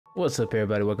What's up,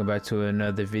 everybody? Welcome back to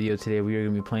another video. Today we are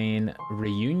going to be playing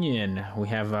Reunion. We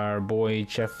have our boy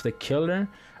Jeff the Killer.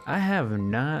 I have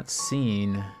not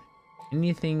seen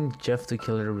anything Jeff the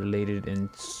Killer related in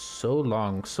so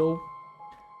long, so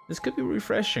this could be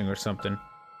refreshing or something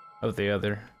of the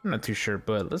other. I'm not too sure,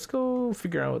 but let's go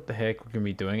figure out what the heck we're going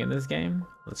to be doing in this game.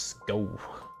 Let's go.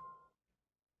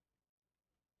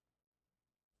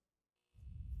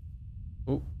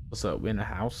 Oh, what's up? We're in a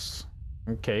house.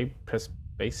 Okay, press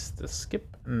base to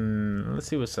skip. Let's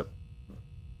see what's up.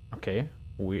 Okay,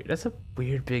 weird. That's a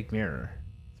weird big mirror.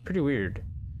 It's pretty weird.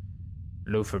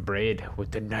 Loaf of bread with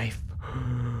the knife.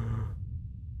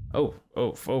 Oh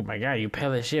my god, you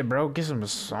pale as shit, bro. Get some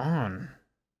sun.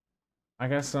 I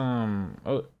got some.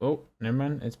 Oh, never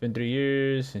mind. It's been 3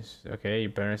 years. Okay,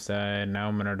 your parents died. Now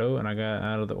I'm an adult and I got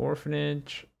out of the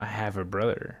orphanage. I have a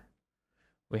brother.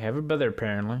 We have a brother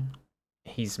apparently.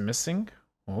 He's missing.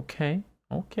 Okay.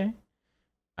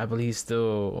 I believe he's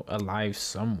still alive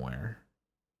somewhere.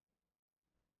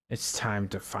 It's time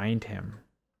to find him.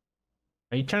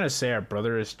 Are you trying to say our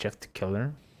brother is Jeff the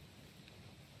Killer?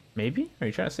 Maybe? Are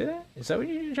you trying to say that? Is that what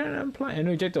you're trying to imply? I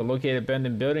know you have to locate an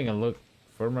abandoned building and look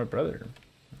for my brother.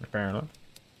 Apparently.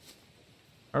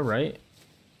 Alright.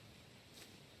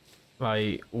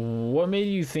 Like, what made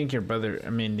you think your brother...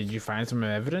 I mean, did you find some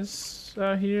evidence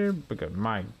out here? Because,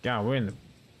 my god, we're in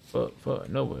the...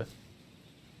 nowhere.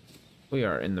 We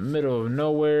are in the middle of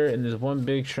nowhere in this one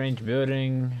big strange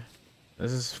building.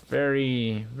 This is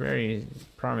very, very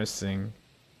promising.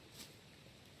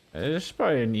 It's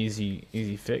probably an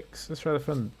easy fix. Let's try the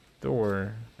front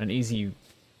door. An easy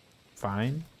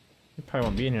find. You probably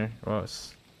won't be in here. Well,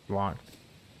 it's locked.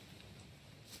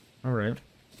 Alright.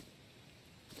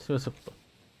 So it's a...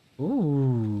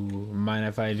 Ooh, mind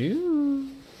if I do?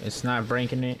 It's not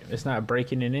breaking it. It's not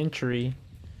breaking an entry,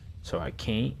 so I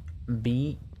can't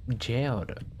be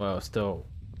jailed. Well, still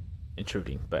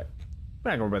intruding, but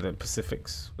we're not going by the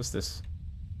Pacifics. What's this?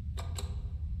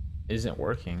 Isn't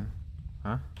working.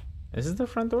 Huh? Is this the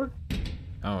front door?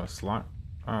 Oh, it's locked.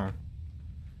 Oh.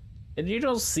 And you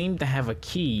don't seem to have a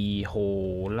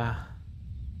keyhole.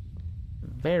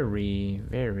 Very,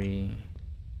 very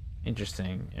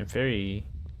interesting and very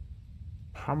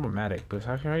problematic. Because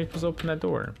how are you supposed to open that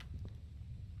door?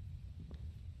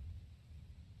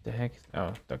 The heck?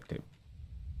 Oh, duct tape.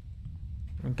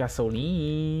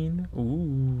 Gasoline.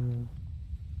 Ooh.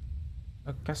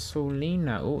 A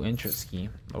gasolina. Oh,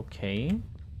 interesting. Okay.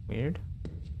 Weird.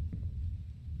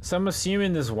 So I'm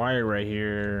assuming this wire right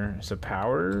here is a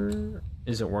power.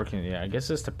 Isn't working. Yeah, I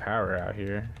guess it's the power out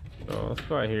here. So let's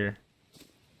go out here.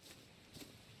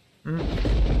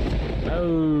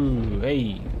 Oh,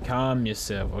 hey, calm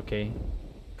yourself, okay?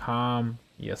 Calm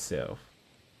yourself.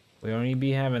 We don't need to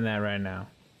be having that right now.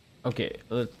 Okay,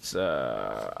 let's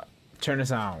turn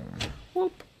this on.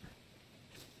 Whoop.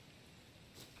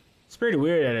 It's pretty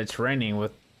weird that it's raining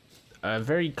with a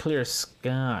very clear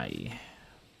sky.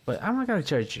 But I'm not gonna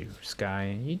judge you,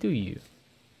 sky. You do you.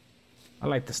 I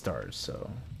like the stars, so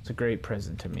it's a great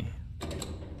present to me.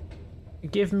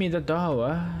 Give me the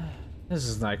dollar. This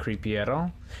is not creepy at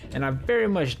all. And I very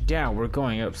much doubt we're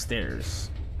going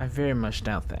upstairs. I very much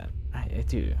doubt that. I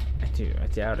do. I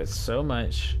doubt it so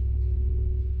much.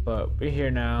 But we're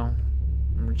here now.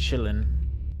 I'm chilling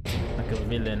like a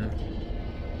villain.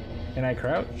 Can I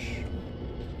crouch?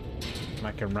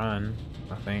 I can run,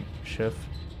 I think. Shift.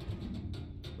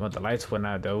 Well, the lights went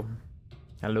out though.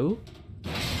 Hello?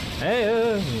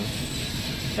 Hey!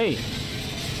 Hey!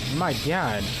 My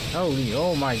god. Holy,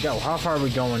 oh my god. How far are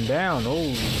we going down?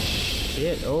 Holy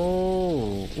shit.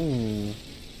 Oh. Ooh.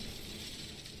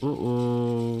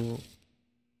 Uh-oh.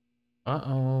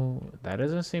 Uh-oh. That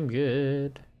doesn't seem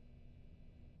good.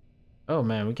 Oh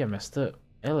man, we got messed up.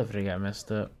 Elevator got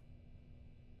messed up.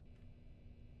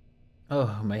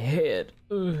 Oh, my head.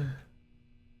 Ugh.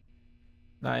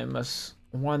 Now I must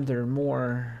wonder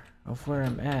more of where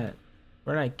I'm at.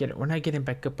 We're not getting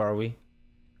back up, are we?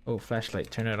 Oh,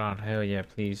 flashlight, turn it on. Hell yeah,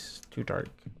 please. Too dark.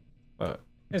 But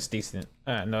it's decent.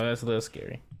 No, that's a little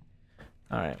scary.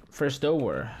 Alright, first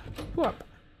door. Whoop.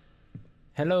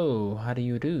 Hello, how do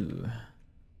you do?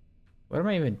 What am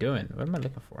I even doing? What am I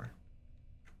looking for?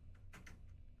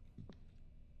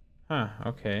 Huh,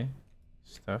 okay.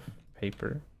 Stuff,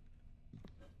 paper.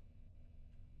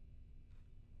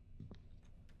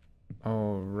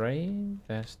 Alright,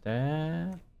 that's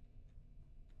that.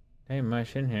 Ain't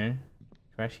much in here.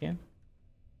 Trash can?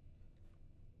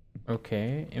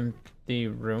 Okay, empty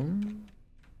room.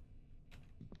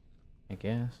 I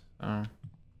guess. Oh.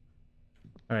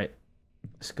 Alright,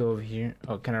 let's go over here.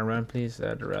 Oh, can I run, please?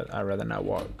 I'd rather not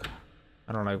walk.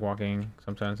 I don't like walking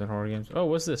sometimes in horror games. Oh,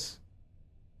 what's this?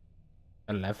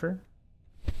 A lever?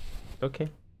 Okay.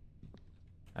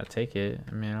 I'll take it.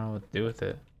 I mean, I'll deal with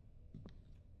it.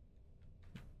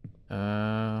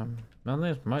 Not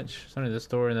as much. It's only this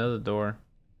door and the other door.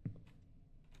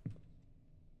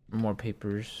 More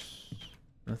papers.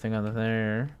 Nothing on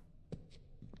there.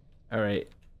 Alright.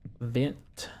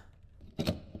 Vent.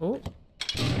 Oh.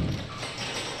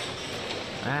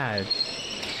 Ah.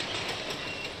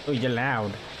 Oh, you're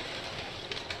loud.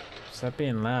 Stop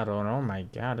being loud. Oh my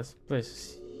god, this place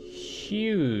is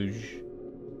huge.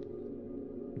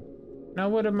 Now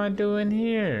what am I doing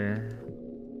here?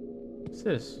 What's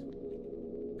this?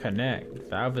 Connect.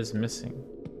 Valve is missing.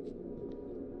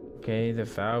 Okay, the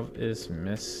valve is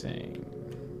missing.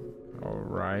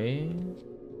 Alright.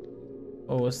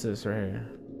 Oh, what's this right here?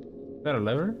 Is that a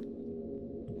lever?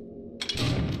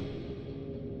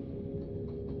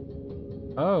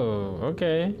 Oh,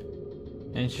 okay.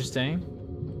 Interesting.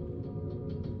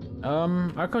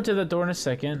 I'll come to the door in a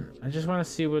second. I just want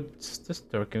to see what's this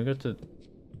door. Can we go to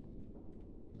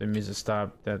the music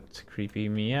stop? That's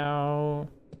creeping me out.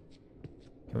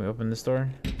 Can we open this door?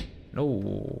 No.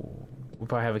 We'll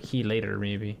probably have a key later,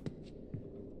 maybe.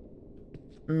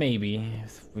 Maybe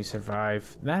if we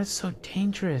survive. That is so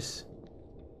dangerous.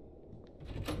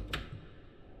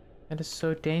 That is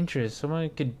so dangerous.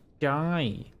 Someone could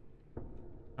die.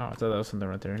 Oh, I thought that was something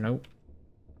right there. Nope.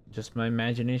 Just my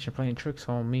imagination playing tricks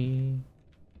on me.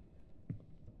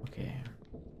 Okay.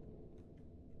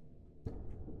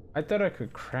 I thought I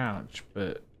could crouch,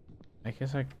 but I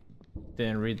guess I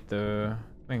didn't read the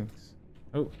things.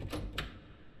 Oh.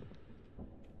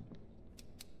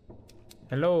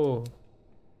 Hello.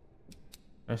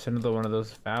 There's another one of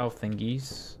those valve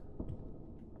thingies.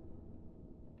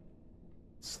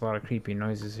 It's a lot of creepy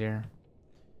noises here.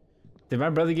 Did my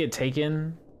brother get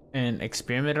taken and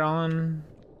experimented on?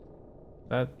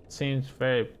 That seems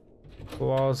very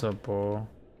plausible.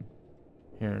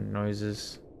 Here,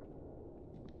 noises.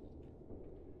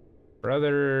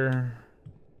 Brother.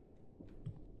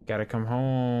 Gotta come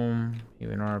home,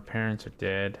 even though our parents are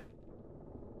dead.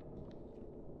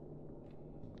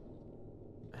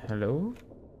 Hello?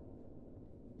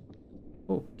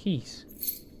 Oh, keys.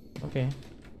 Okay.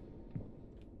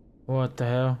 What the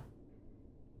hell?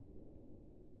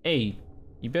 Hey,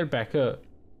 you better back up.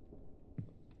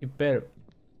 You better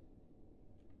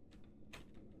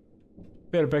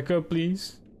back up,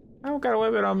 please. I don't got a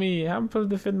weapon on me. I'm supposed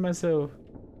to defend myself.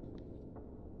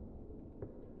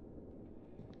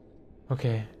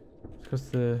 Okay. Let's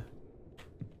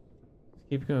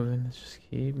keep moving. Let's just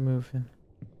keep moving.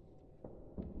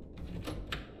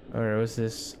 Alright, what's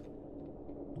this?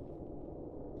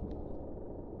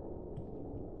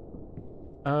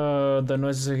 Oh, the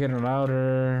noises are getting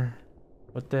louder.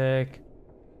 What the heck?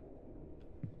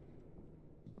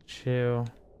 Chill.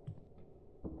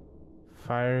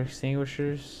 Fire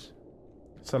extinguishers.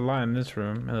 It's a lot in this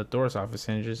room, and the door's off its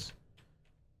hinges.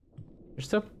 There's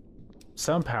still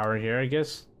some power here, I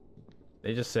guess.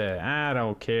 They just said, I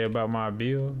don't care about my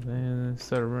bill. And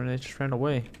instead of running, they just ran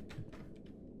away.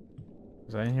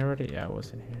 Was I in here already? Yeah, I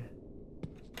was in here.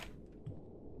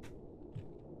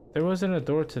 There wasn't a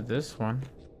door to this one.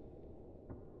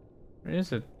 Where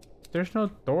is it? There's no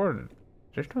door.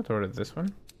 There's no door to this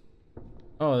one.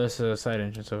 Oh, there's a side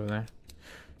entrance over there.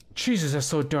 Jesus, that's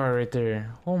so dark right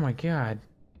there. Oh my god.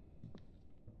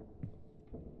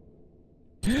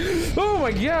 Oh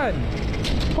my god!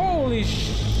 Holy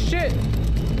shit!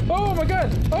 Oh my god!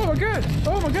 Oh my god!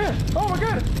 Oh my god! Oh my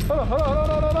god! Hold on, hold on, hold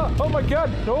on, hold on. Oh my god!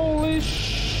 Holy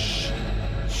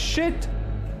shit!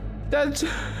 That's...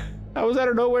 I was out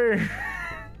of nowhere.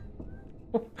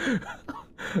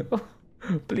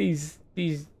 Please,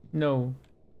 please, no.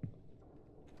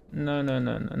 No, no,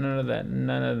 no, no, none of that,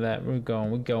 none of that. We're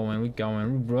going, we're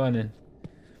running.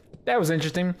 That was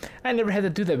interesting. I never had to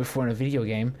do that before in a video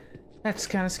game. That's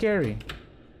kind of scary.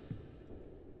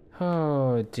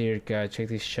 Oh dear God, check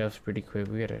these shelves pretty quick.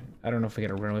 We gotta, I don't know if we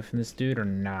gotta run away from this dude or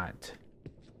not.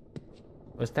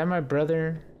 Was that my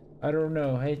brother? I don't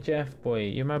know. Hey Jeff, boy,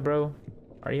 you my bro?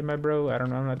 Are you my bro? I don't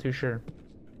know, I'm not too sure.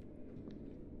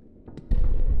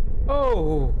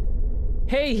 Oh!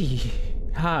 Hey!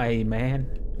 Hi,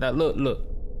 man. Now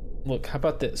look, how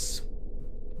about this?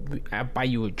 I buy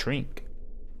you a drink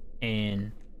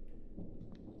and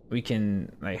we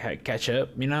can like catch up,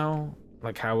 you know?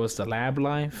 Like how was the lab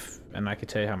life? And I could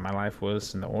tell you how my life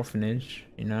was in the orphanage,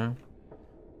 you know?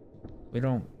 We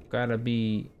don't gotta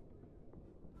be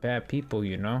bad people,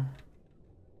 you know?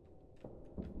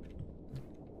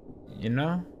 You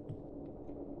know?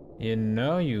 You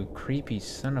know, you creepy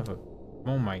son of a...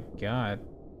 Oh my God.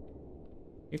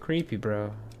 You're creepy,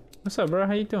 bro. What's up, bro?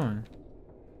 How you doing?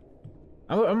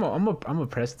 I'm gonna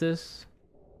press this.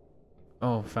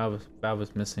 Oh, valve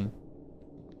was missing.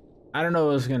 I don't know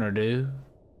what it was gonna do.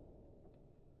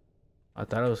 I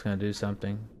thought it was gonna do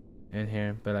something in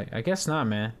here, but I guess not,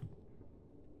 man.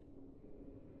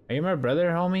 Are you my brother,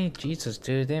 homie? Jesus,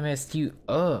 dude, they messed you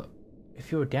up.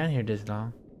 If you were down here this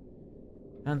long,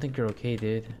 I don't think you're okay,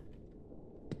 dude.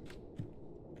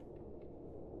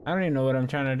 I don't even know what I'm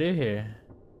trying to do here.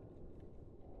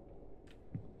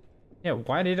 Yeah,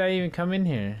 why did I even come in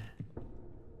here?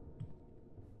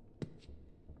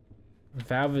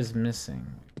 Valve is missing.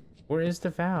 Where is the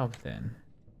valve then?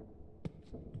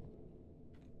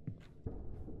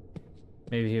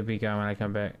 Maybe he'll be gone when I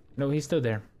come back. No, he's still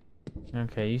there.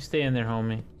 Okay, you stay in there,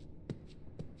 homie.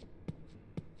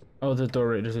 Oh, the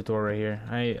door, there's a door right here.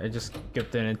 I just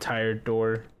skipped an entire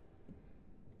door.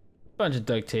 Bunch of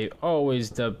duct tape, always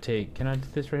duct tape. Can I do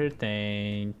this right here?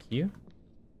 Thank you.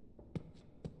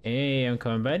 Hey, I'm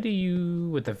coming back to you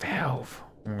with the valve.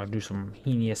 I'm gonna do some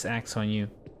heinous acts on you.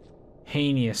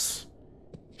 Heinous.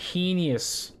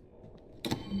 Heinous.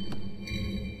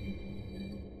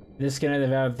 Disconnect the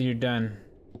valve till you're done.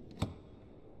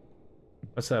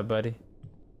 What's up, buddy?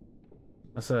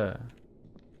 What's up?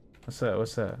 What's up?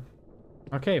 What's up?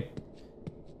 Okay.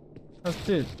 Let's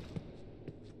do it.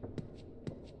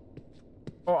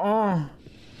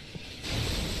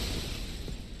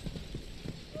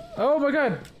 Oh my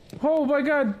god! Oh my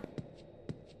god!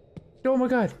 Oh my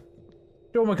god!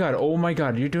 Oh my god! Oh my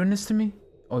god! You're doing this to me?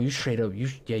 Oh, you straight up! You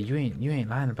ain't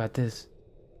lying about this.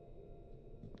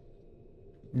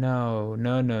 No!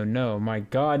 My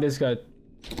god! This guy.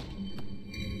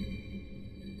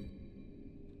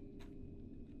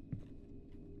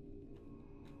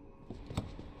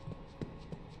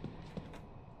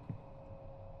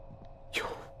 Yo!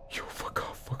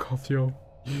 Fuck off, yo!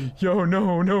 Yo,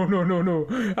 no.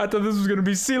 I thought this was gonna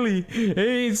be silly. It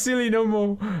ain't silly no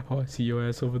more. Oh, I see your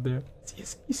ass over there.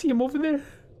 You see him over there?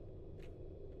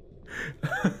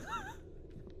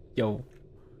 Yo.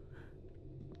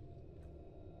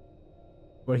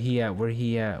 Where he at? Where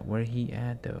he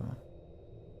at though?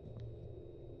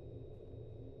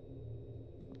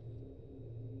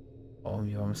 Oh,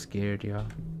 yo, I'm scared, yo.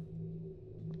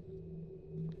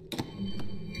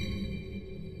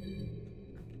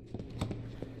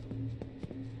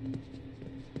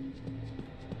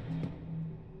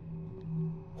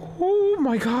 Oh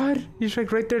my god! He's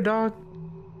like right there, dog.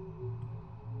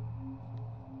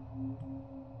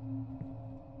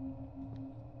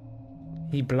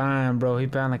 He blind, bro. He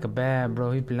blind like a bat,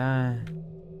 bro. He blind.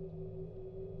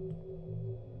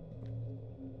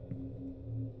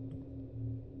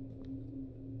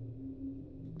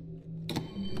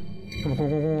 Come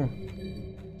on.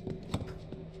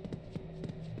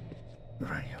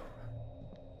 Right, yo.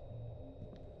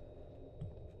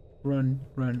 Run.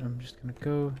 I'm just gonna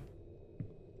go.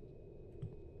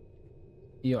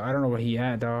 Yo, I don't know where he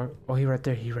at, dog. Oh, he right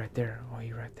there. Oh, he right there. Oh,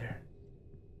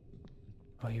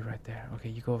 you right there. Okay,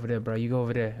 you go over there, bro. You go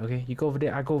over there. Okay, you go over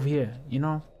there. I go over here. You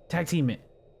know? Tag team it.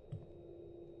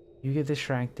 You get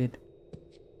distracted.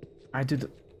 I do the...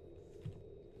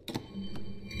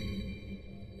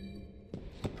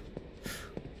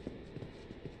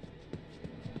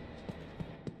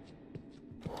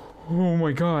 Oh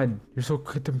my god. You're so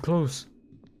damn close.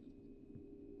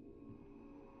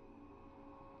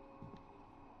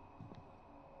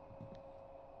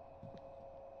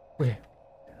 Okay.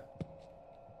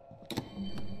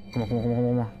 Come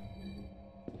on.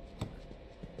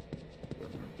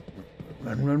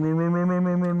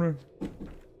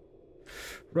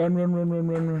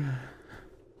 Run.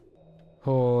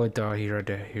 Oh, dog, he right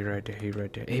there.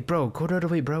 Hey, bro, go the other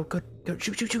way, bro. Go,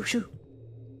 shoot.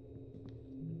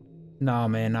 Nah,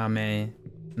 man.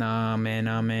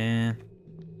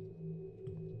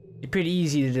 It's pretty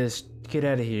easy to just get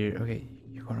out of here. Okay,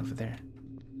 you're going over there.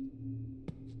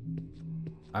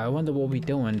 I wonder what we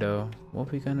doing though. What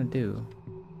we gonna do?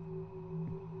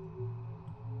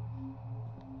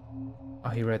 Oh,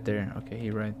 he right there. Okay,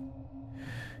 he like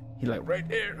right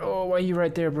there. Oh, why you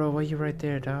right there, bro? Why you right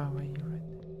there, dog? Why you right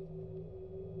there?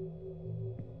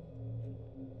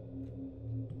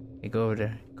 Hey, go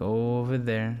over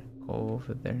there.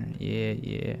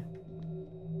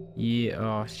 Yeah.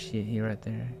 Oh shit, he right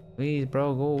there. Please,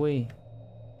 bro, go away.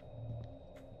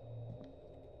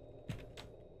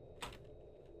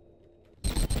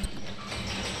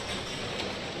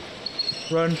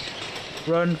 Run.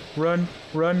 Climb,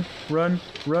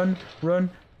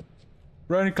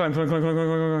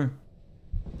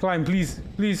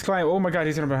 please, climb. Oh my god,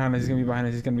 he's gonna be behind us. He's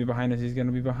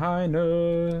gonna be behind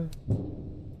us.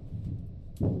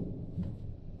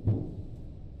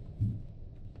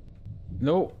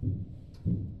 No.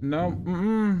 No.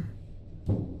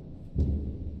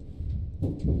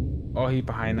 Oh, he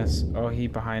behind us. Oh, he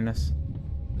behind us.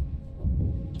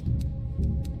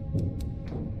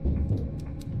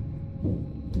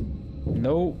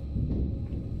 Nope.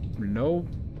 Nope.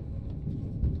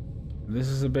 This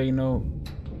is a big no.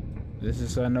 This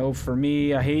is a no for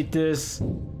me. I hate this.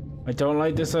 I don't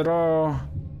like this at all.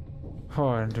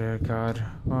 Oh dear God.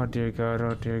 Oh dear God.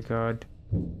 Oh dear God.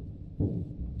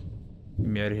 Get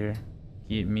me out of here.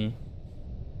 Get me.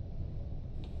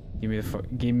 Get me the fuck.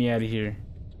 Get me out of here.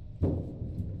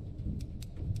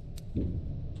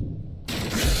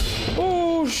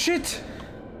 Oh shit.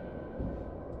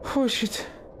 Oh shit.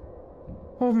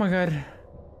 Oh my God.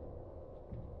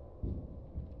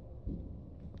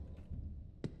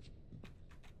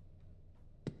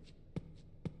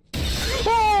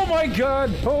 Oh my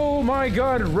God. Oh my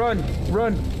God. Run.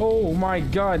 Run. Oh my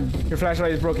God. Your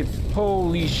flashlight is broken.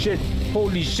 Holy shit.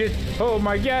 Holy shit. Oh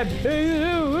my God.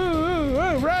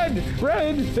 Run.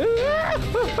 Run.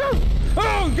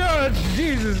 Oh God.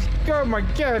 Jesus. Oh my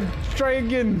God. Try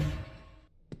again.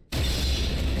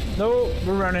 No,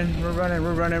 we're running, we're running,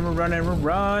 we're running, we're running, we're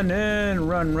running.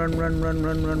 Run, run, run, run,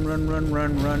 run, run, run, run,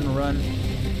 run, run, run.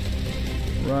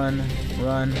 Run,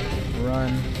 run,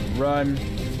 run,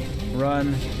 run,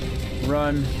 run,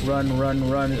 run, run, run,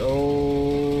 run.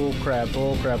 Oh crap,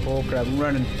 oh crap, oh crap. I'm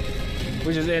running.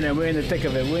 We're just in it, we're in the thick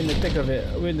of it, we're in the thick of it,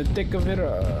 we're in the thick of it.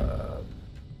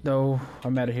 No,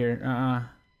 I'm out of here.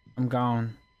 I'm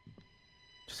gone.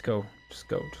 Just go, just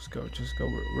go, just go, just go.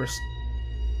 We're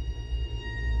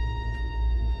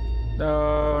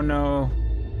oh no.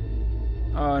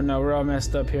 Oh no, we're all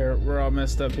messed up here. We're all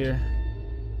messed up here.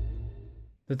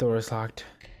 The door is locked.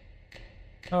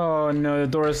 Oh no, the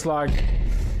door is locked.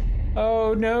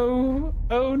 Oh no.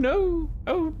 Oh no.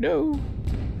 Oh no.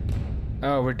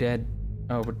 Oh, we're dead.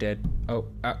 Oh, we're dead. Oh,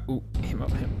 ooh, him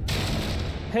up, him.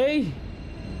 Hey!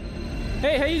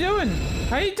 Hey, how you doing?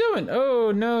 How you doing?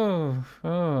 Oh no.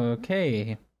 Oh,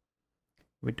 okay.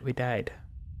 We died.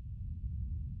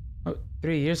 Oh,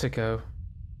 3 years ago.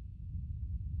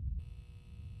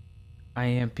 I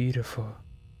am beautiful.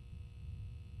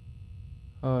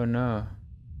 Oh no.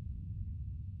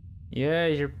 Yeah,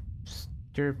 you're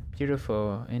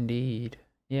beautiful indeed.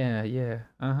 Yeah, yeah.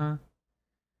 Uh-huh.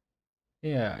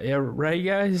 Yeah, yeah, right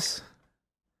guys?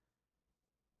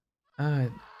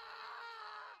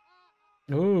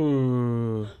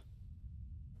 Ooh.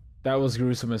 That was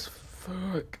gruesome as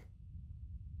fuck.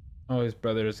 Oh, his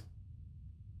brother's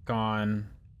gone.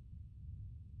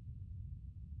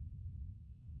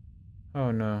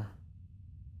 Oh no.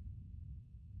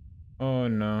 Oh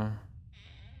no.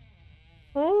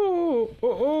 Oh,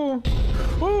 oh, oh,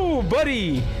 oh,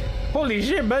 buddy! Holy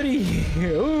shit, buddy!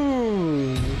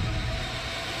 Ooh.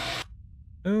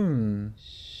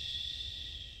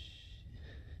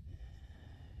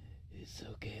 It's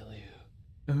okay, Lou.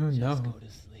 Oh Just no. go to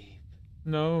sleep.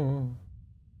 No.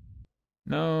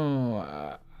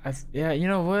 No. Yeah, you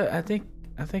know what? I think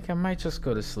I might just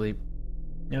go to sleep.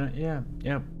 You know, yeah,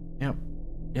 yep, yep,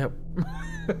 yep.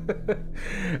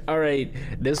 All right,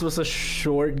 this was a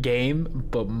short game,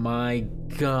 but my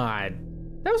God,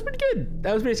 that was pretty good.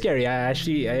 That was pretty scary. I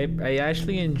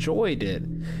actually enjoyed it.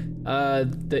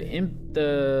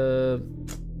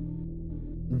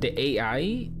 The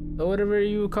AI or whatever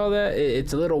you call that,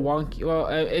 it's a little wonky. Well,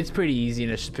 it's pretty easy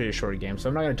and it's a pretty short game, so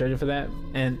I'm not gonna judge it for that.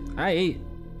 And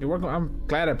I'm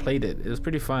glad I played it. It was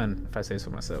pretty fun, if I say so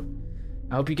myself.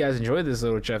 I hope you guys enjoyed this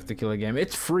little Jeff the Killer game.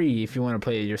 It's free if you want to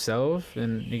play it yourself,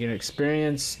 and you can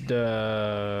experience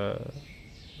the...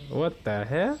 What the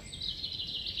hell?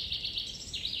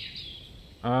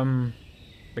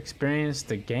 Experience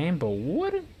the game, but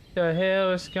what the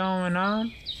hell is going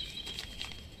on?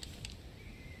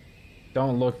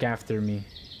 Don't look after me,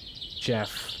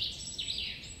 Jeff.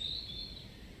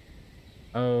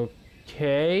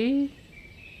 Okay.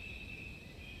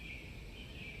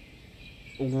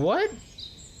 What?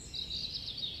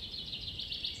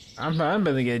 I'm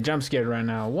gonna get jump scared right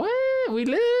now. What? We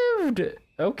lived.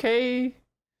 Okay.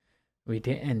 We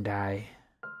didn't die.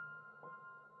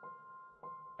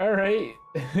 All right.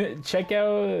 Check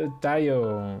out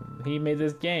Dio. He made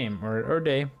this game, or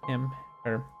they, him,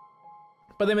 her.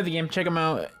 But they made the game. Check him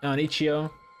out on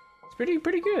Itch.io. It's pretty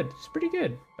good. It's pretty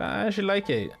good. I actually like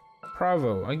it.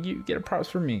 Bravo. You get a props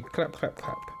for me. Clap, clap,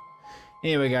 clap.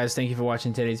 Anyway, guys, thank you for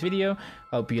watching today's video.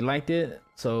 I hope you liked it.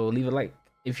 So leave a like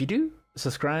if you do.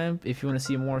 Subscribe if you want to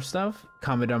see more stuff.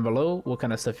 Comment down below what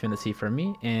kind of stuff you want to see from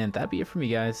me. And that'd be it for me,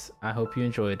 guys. I hope you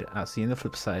enjoyed. I'll see you on the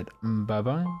flip side.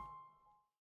 Bye-bye.